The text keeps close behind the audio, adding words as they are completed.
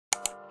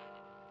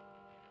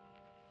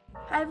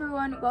Hi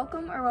everyone,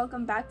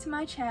 welcome back to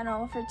my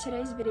channel. For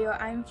today's video,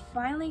 I'm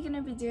finally going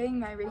to be doing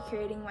my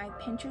recreating my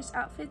Pinterest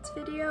outfits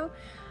video.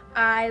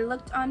 I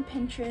looked on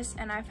Pinterest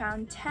and I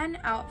found 10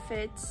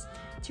 outfits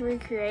to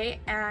recreate,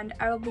 and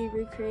I will be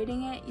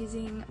recreating it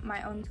using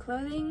my own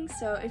clothing.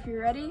 So if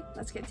you're ready,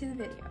 let's get to the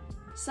video.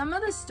 Some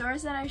of the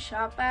stores that I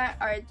shop at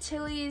are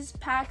Tilly's,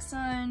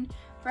 PacSun,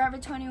 Forever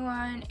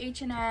 21,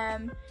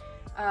 H&M,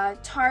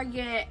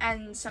 Target,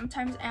 and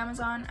sometimes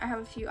Amazon. I have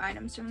a few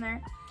items from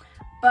there.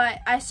 But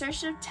I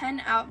searched up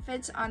 10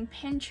 outfits on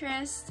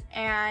Pinterest,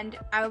 and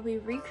I will be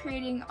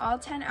recreating all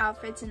 10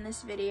 outfits in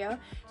this video.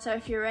 So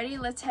if you're ready,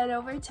 let's head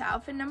over to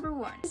outfit number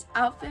 1. This is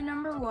outfit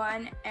number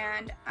 1,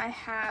 and I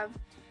have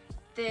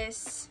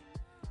this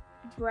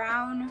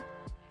brown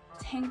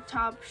tank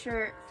top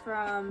shirt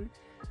from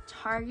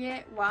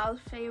Target, Wild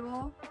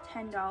Fable,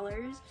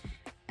 $10.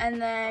 And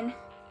then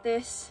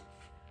this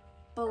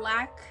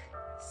black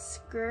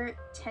skirt,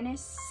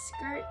 tennis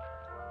skirt,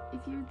 if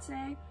you would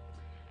say.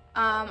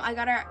 I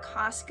got it at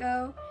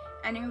Costco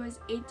and it was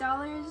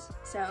 $8,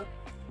 so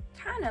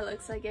kind of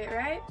looks like it,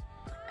 right?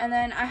 And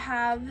then I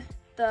have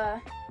the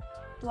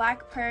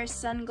black purse,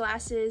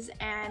 sunglasses,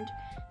 and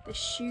the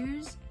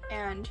shoes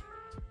and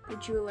the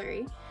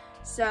jewelry.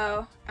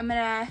 So I'm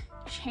gonna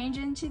change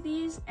into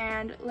these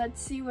and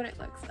let's see what it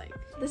looks like.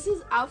 This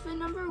is outfit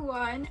number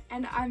 1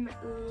 and I'm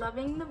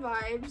loving the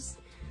vibes.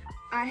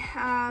 I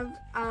have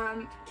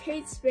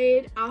Kate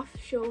Spade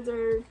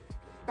off-shoulder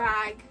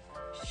bag,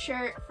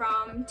 shirt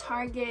from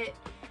Target,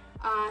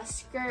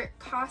 skirt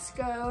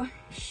Costco,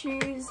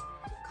 shoes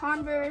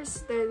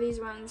Converse, they're these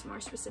ones more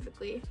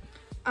specifically,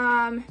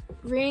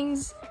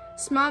 rings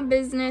Small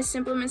Business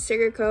Implement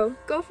Sticker Co.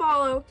 Go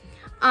follow.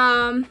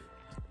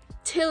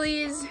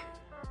 Tilly's,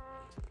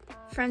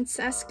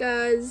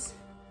 Francesca's,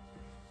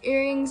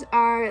 earrings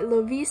are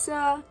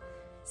Lovisa,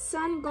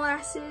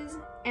 sunglasses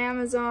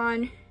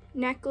Amazon,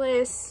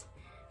 necklace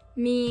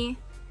me.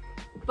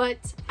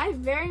 But I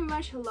very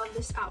much love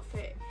this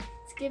outfit.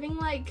 It's giving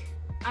like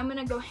I'm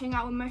gonna go hang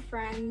out with my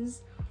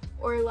friends,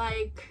 or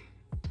like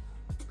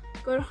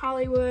go to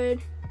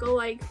Hollywood, go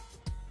like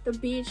the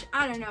beach,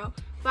 I don't know.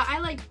 But I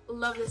like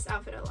love this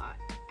outfit a lot,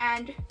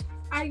 and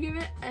I give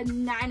it a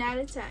 9 out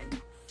of 10.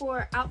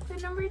 For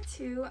outfit number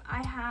 2,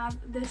 I have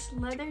this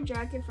leather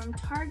jacket from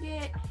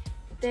Target,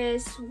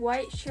 this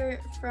white shirt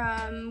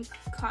from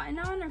Cotton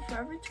On or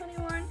Forever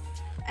 21,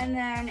 and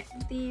then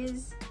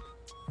these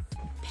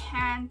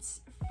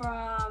pants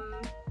from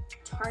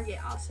Target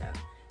also.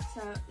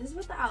 So this is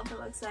what the outfit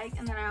looks like,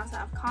 and then I also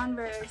have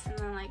Converse and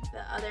then like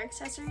the other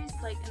accessories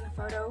like in the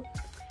photo.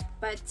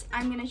 But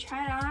I'm gonna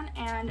try it on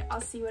and I'll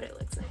see what it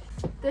looks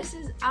like. This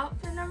is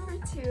outfit number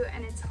 2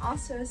 and it's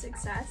also a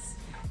success.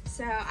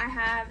 So I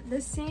have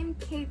the same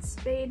Kate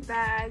Spade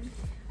bag,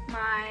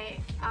 my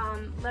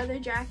leather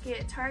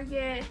jacket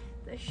Target,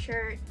 the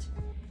shirt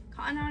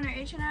Cotton On or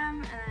H&M,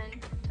 and then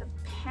the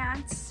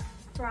pants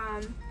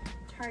from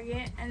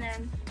Target, and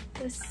then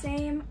the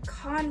same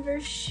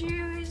Converse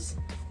shoes,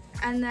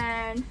 and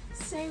then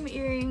same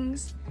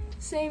earrings,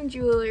 same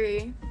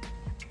jewelry.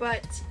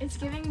 But it's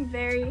giving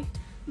very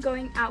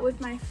going out with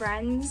my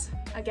friends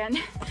again.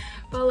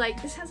 But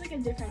like this has like a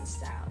different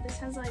style. This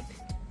has like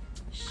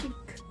chic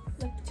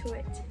look to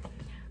it.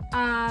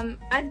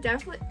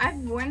 I've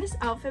worn this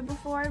outfit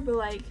before, but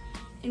like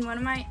in one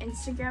of my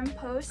Instagram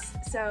posts,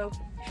 so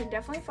you should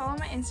definitely follow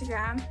my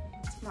Instagram.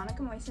 It's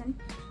Monica Moisen.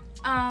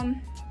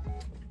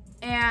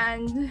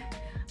 And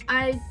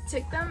I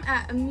took them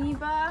at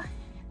Amoeba,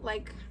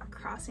 like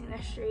crossing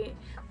the street.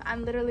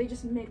 I'm literally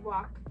just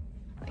mid-walk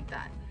like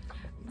that.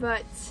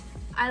 But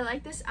I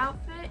like this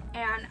outfit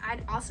and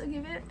I'd also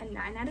give it a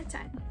 9 out of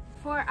 10.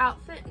 For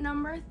outfit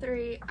number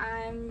 3,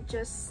 I'm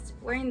just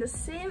wearing the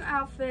same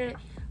outfit,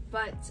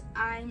 but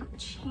I'm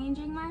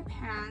changing my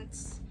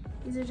pants.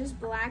 These are just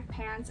black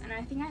pants, and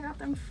I think I got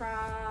them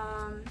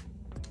from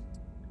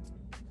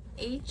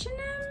H&M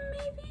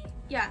maybe?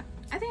 Yeah,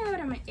 I think I got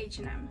them at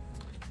H&M.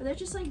 But they're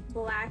just like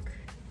black,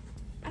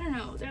 I don't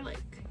know, they're like,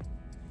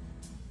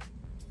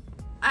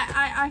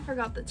 I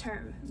forgot the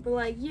term, but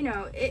like, you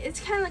know, it's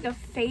kind of like a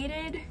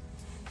faded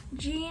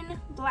jean,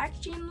 black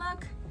jean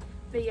look.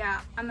 But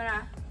yeah, I'm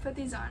gonna put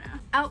these on now.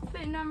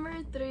 Outfit number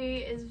 3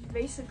 is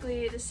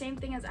basically the same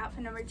thing as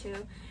outfit number 2,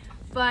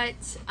 but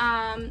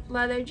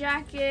leather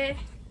jacket,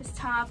 this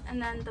top,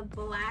 and then the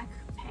black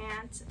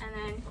pants, and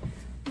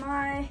then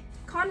my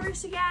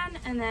Converse again,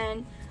 and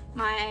then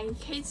my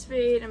Kate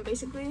Spade, and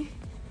basically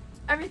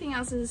everything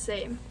else is the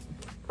same.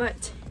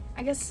 But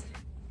I guess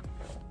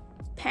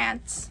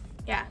pants,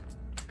 yeah.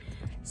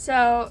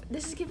 So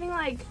this is giving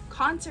like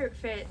concert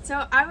fit.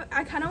 So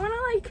I kind of want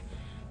to like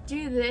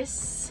do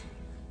this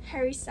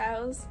Harry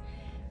Styles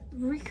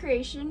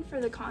recreation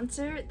for the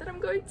concert that I'm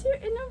going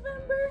to in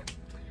November.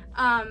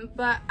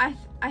 But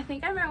I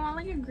think I might want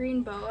like a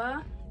green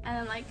boa, and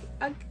then like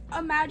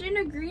imagine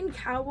a green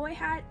cowboy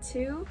hat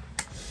too.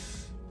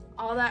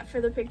 All that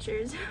for the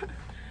pictures.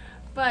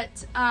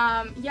 But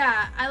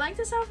yeah, I like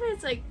this outfit.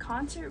 It's like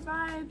concert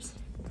vibes,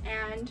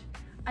 and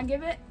I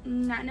give it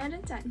 9 out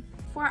of 10.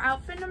 For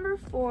outfit number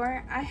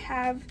 4, I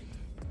have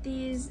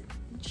these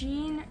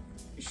jean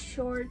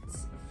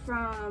shorts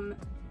from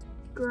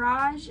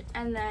Garage,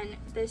 and then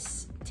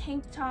this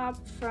tank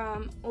top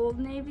from Old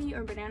Navy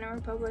or Banana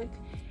Republic,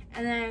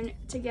 and then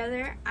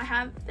together I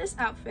have this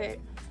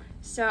outfit.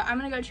 So I'm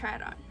gonna go try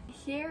it on.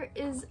 Here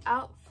is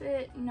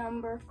outfit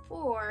number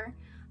 4.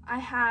 I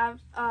have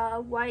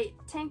a white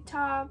tank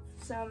top,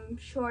 some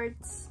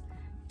shorts,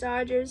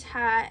 Dodgers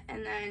hat,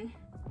 and then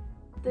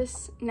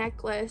this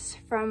necklace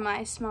from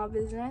my small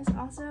business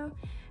also,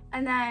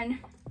 and then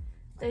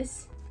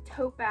this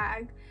tote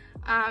bag.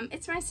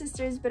 It's my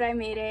sister's, but I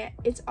made it.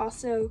 It's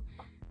also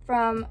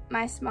from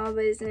my small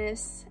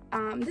business.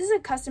 This is a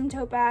custom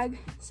tote bag,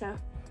 so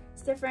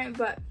it's different,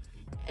 but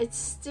it's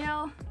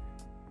still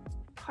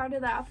part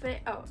of the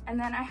outfit. Oh, and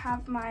then I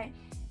have my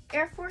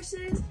Air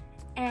Forces,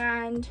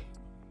 and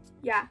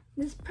yeah,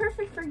 this is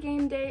perfect for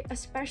game day,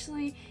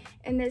 especially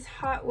in this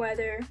hot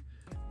weather.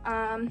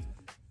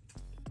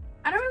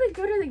 I don't really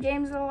go to the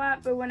games a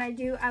lot, but when I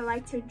do, I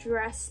like to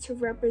dress to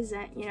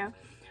represent, you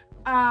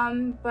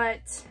know.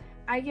 But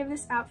I give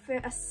this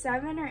outfit a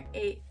 7 or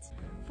 8.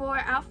 For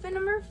outfit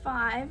number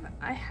 5,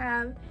 I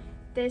have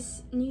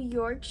this New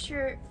York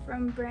shirt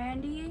from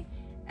Brandy,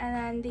 and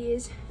then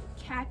these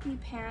khaki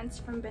pants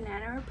from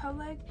Banana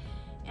Republic,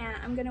 and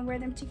I'm gonna wear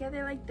them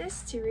together like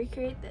this to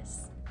recreate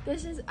this.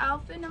 This is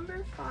outfit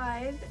number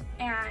 5,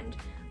 and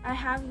I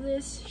have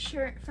this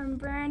shirt from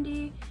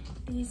Brandy,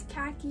 these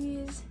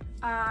khakis,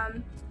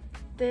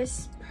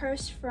 this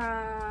purse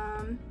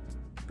from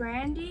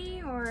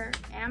Brandy or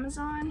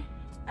Amazon,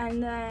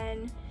 and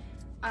then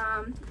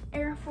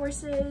Air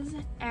Forces.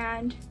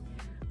 And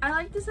I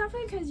like this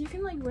outfit because you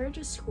can like wear it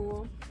to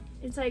school.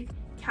 It's like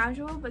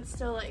casual but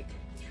still like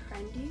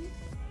trendy,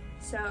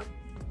 so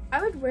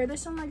I would wear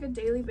this on like a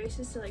daily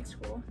basis to like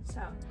school.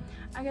 So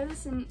I got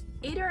this an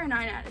 8 or a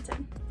 9 out of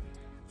 10.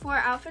 For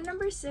outfit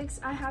number 6,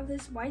 I have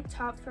this white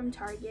top from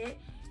Target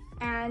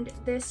and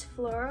this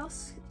floral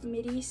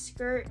midi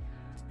skirt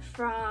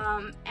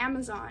from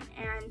Amazon,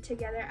 and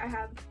together I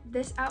have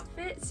this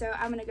outfit, so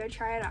I'm gonna go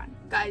try it on.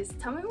 Guys,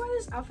 tell me why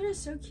this outfit is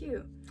so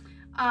cute.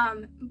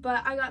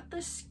 But I got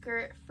this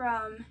skirt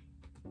from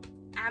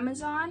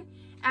Amazon,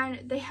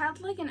 and they had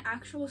like an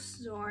actual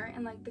store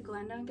in like the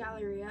Glendale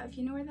Galleria, if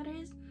you know where that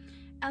is.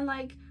 And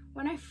like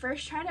when I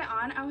first tried it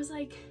on, I was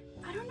like,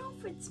 I don't know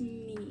if it's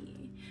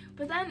me,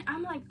 but then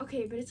I'm like,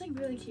 okay, but it's like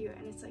really cute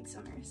and it's like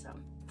summer, so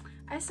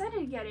I decided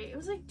to get it. It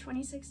was like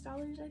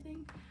 $26, I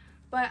think,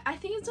 but I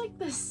think it's like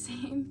the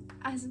same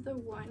as the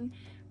one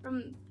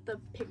from the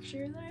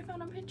picture that I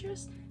found on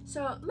Pinterest.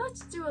 So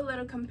let's do a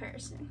little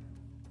comparison.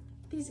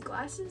 These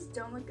glasses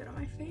don't look good on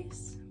my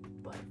face,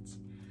 but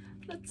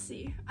let's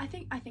see. I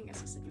think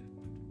it's the same.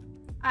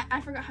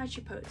 I forgot how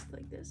she posed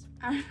like this.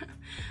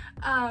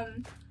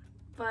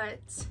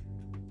 But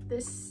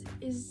this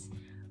is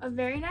a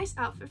very nice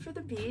outfit for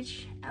the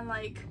beach and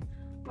like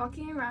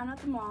walking around at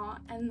the mall.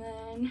 And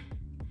then,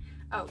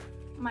 oh,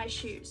 my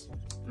shoes.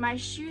 My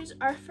shoes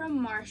are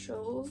from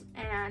Marshalls,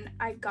 and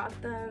I got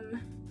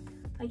them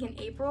like in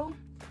April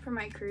for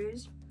my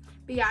cruise.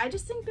 But yeah, I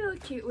just think they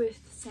look cute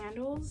with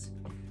sandals.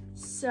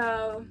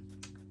 So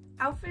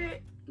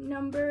outfit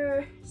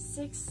number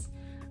 6,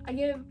 I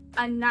give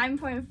a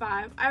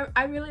 9.5.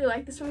 I really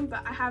like this one,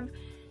 but I have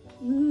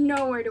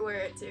nowhere to wear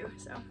it to.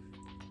 So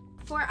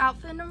for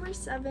outfit number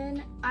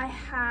 7, I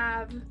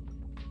have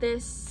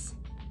this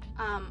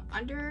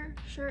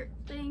undershirt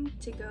thing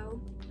to go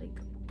like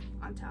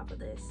on top of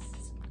this,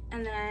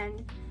 and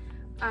then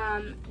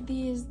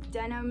these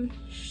denim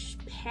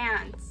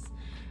pants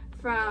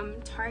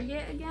from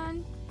Target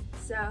again.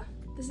 So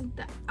this is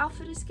the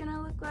outfit is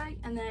gonna look like,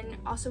 and then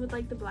also with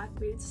like the black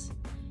boots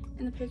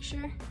in the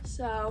picture.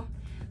 So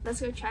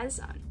let's go try this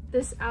on.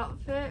 This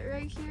outfit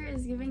right here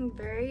is giving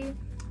very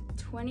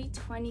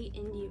 2020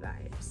 indie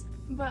vibes,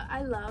 but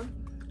I love.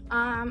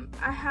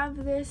 I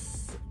have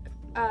this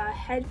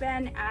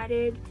headband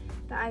added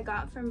that I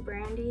got from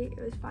Brandy. It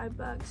was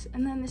 $5,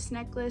 and then this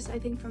necklace I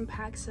think from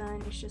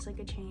PacSun. It's just like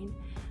a chain,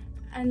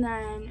 and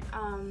then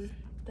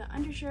the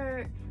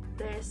undershirt.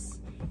 This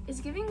is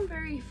giving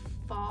very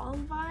fall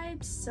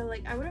vibes, so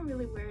like I wouldn't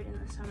really wear it in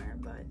the summer,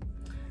 but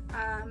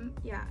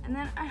yeah. And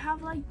then I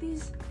have like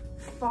these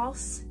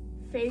false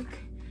fake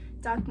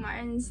Doc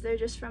Martens. They're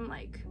just from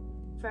like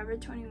Forever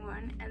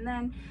 21, and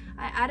then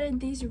I added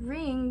these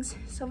rings,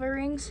 silver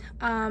rings.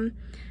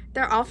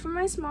 They're all from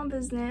my small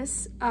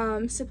business,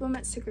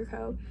 Supplement Sticker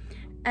Co.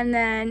 And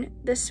then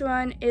this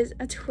one is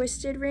a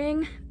twisted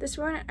ring. This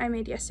one I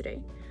made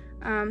yesterday.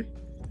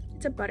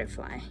 It's a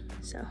butterfly,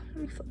 so let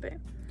me flip it.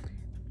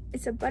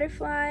 It's a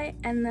butterfly,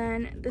 and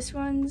then this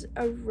one's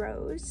a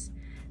rose.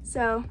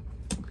 So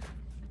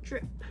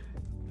drip.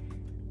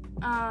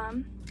 I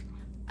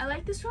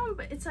like this one,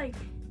 but it's like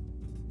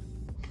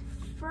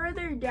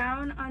further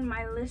down on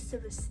my list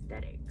of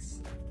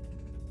aesthetics.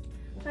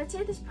 So I'd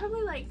say this is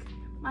probably like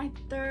my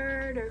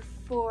 3rd or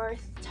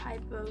 4th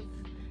type of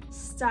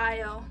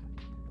style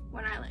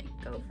when I like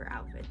go for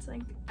outfits.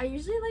 Like I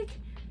usually like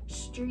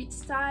street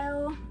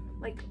style,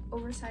 like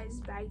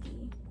oversized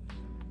baggy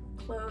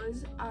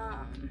clothes.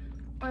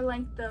 or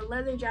like the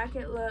leather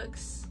jacket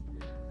looks,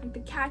 like the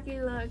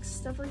khaki looks,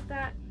 stuff like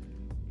that.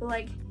 But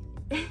like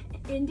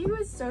Indy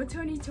was so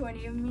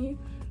 2020 of me.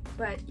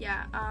 But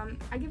yeah,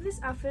 I give this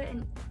outfit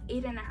an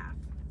 8.5.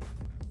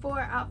 For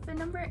outfit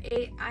number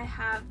 8, I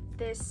have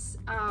this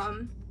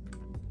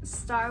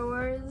Star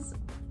Wars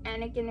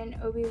Anakin and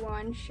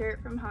Obi-Wan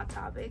shirt from Hot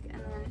Topic,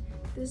 and then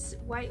this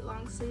white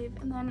long sleeve,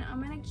 and then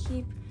I'm gonna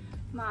keep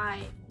my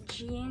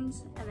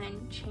jeans and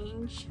then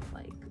change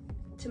like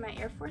to my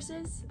Air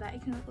Forces so that I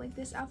can look like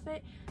this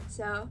outfit.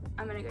 So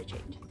I'm gonna go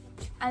change.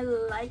 I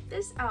like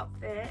this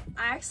outfit.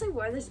 I actually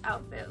wore this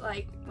outfit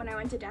like when I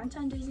went to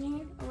Downtown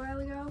Disney a while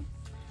ago,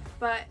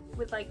 but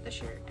with like the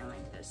shirt and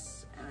like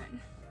this, and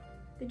then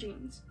the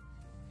jeans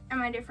and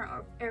my different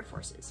Air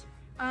Forces.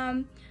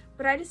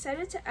 But I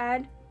decided to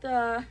add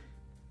the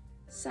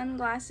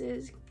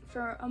sunglasses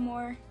for a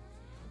more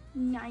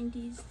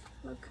 90s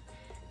look.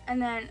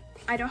 And then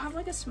I don't have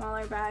like a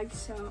smaller bag,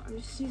 so I'm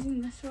just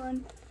using this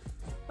one.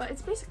 But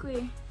it's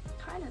basically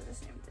kind of the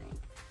same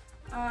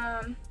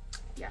thing.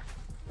 Yeah,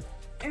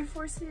 Air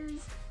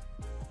Forces.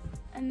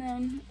 And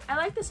then I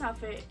like this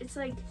outfit. It's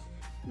like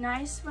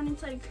nice when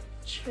it's like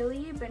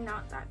chilly but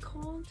not that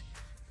cold.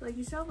 Like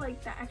you still have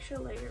like that extra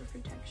layer of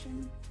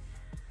protection.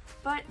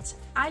 But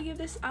I give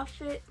this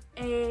outfit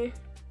a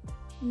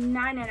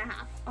 9.5,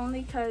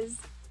 only because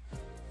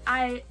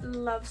I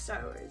love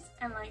Star Wars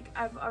and like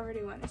I've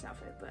already worn this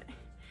outfit. But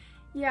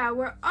yeah,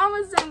 we're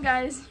almost done,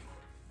 guys.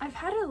 I've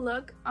had a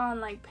look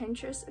on like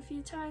Pinterest a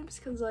few times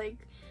because like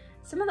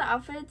some of the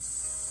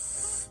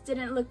outfits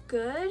didn't look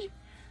good,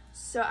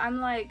 so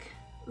I'm like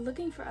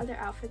looking for other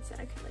outfits that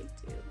I could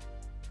like do,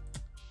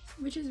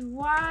 which is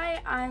why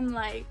I'm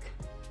like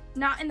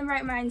not in the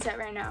right mindset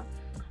right now.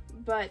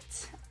 But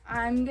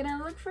I'm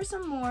gonna look for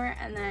some more,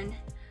 and then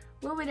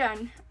we'll be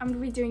done. I'm gonna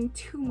be doing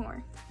 2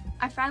 more.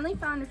 I finally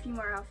found a few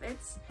more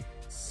outfits.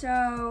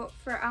 So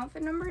for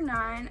outfit number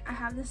 9, I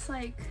have this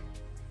like,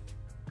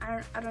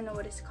 I don't know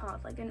what it's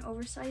called, like an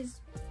oversized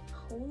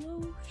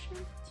polo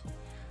shirt?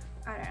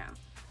 I don't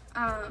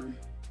know.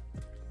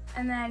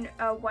 And then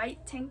a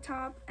white tank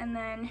top, and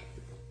then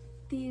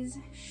these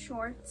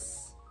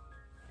shorts,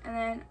 and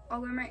then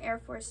I'll wear my Air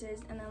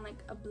Forces, and then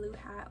like a blue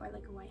hat or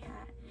like a white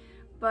hat.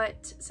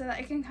 But so that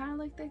I can kind of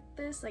look like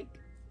this, like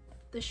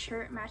the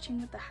shirt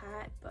matching with the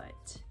hat,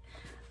 but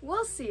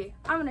we'll see.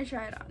 I'm gonna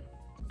try it on.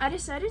 I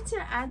decided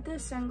to add the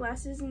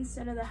sunglasses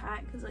instead of the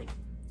hat because like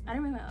I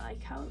didn't really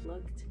like how it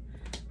looked.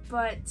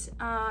 But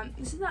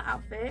this is the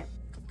outfit.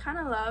 Kind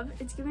of love.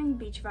 It's giving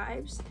beach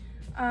vibes.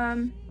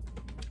 I'm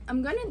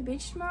going to the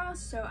beach tomorrow,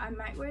 so I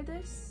might wear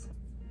this,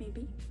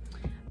 maybe.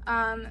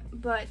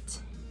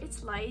 But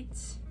it's light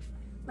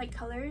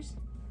colors,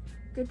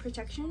 good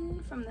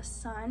protection from the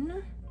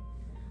sun.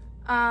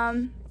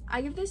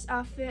 I give this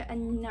outfit a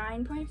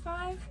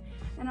 9.5,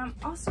 and I'm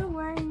also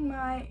wearing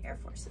my Air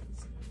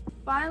Forces.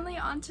 Finally,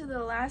 onto the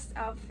last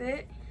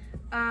outfit.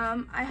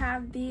 I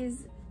have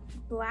these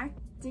black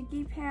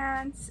dicky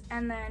pants,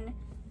 and then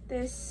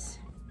this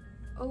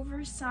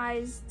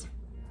oversized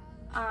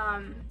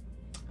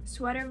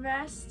sweater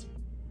vest.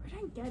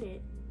 Where did I get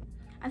it?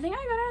 I think I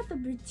got it at the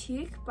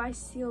boutique by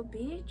Seal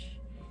Beach.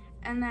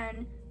 And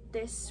then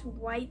this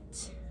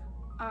white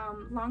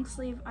long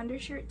sleeve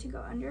undershirt to go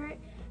under it,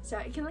 so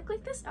it can look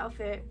like this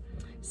outfit.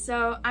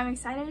 So I'm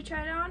excited to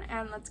try it on,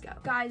 and let's go.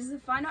 Guys, the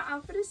final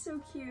outfit is so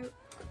cute.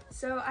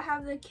 So I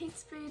have the Kate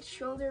Spade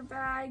shoulder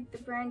bag, the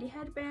brandy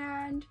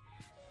headband,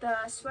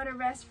 the sweater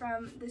vest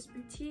from this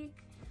boutique.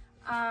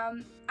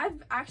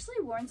 I've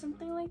actually worn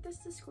something like this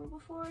to school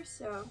before,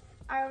 so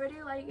I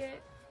already like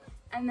it.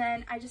 And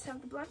then I just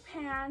have the black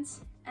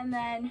pants, and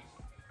then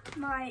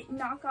my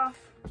knockoff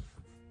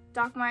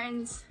Doc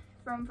Martens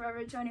from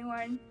Forever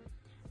 21,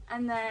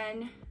 and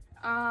then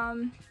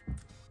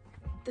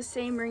the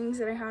same rings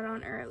that I had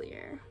on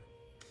earlier,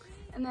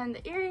 and then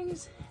the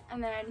earrings,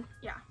 and then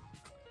yeah,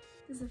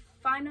 this is the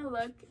final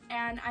look,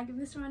 and I give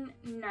this one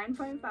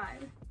 9.5.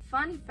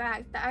 Fun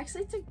fact, that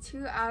actually took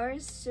 2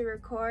 hours to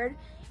record,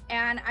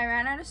 and I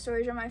ran out of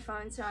storage on my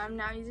phone, so I'm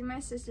now using my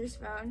sister's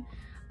phone.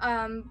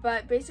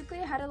 But basically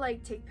I had to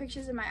like take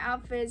pictures of my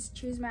outfits,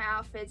 choose my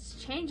outfits,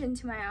 change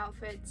into my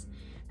outfits,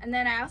 and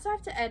then I also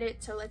have to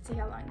edit, so let's see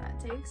how long that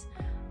takes.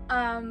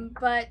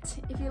 But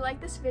if you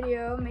like this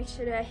video, make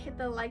sure to hit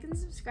the like and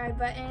subscribe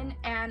button,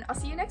 and I'll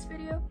see you next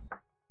video.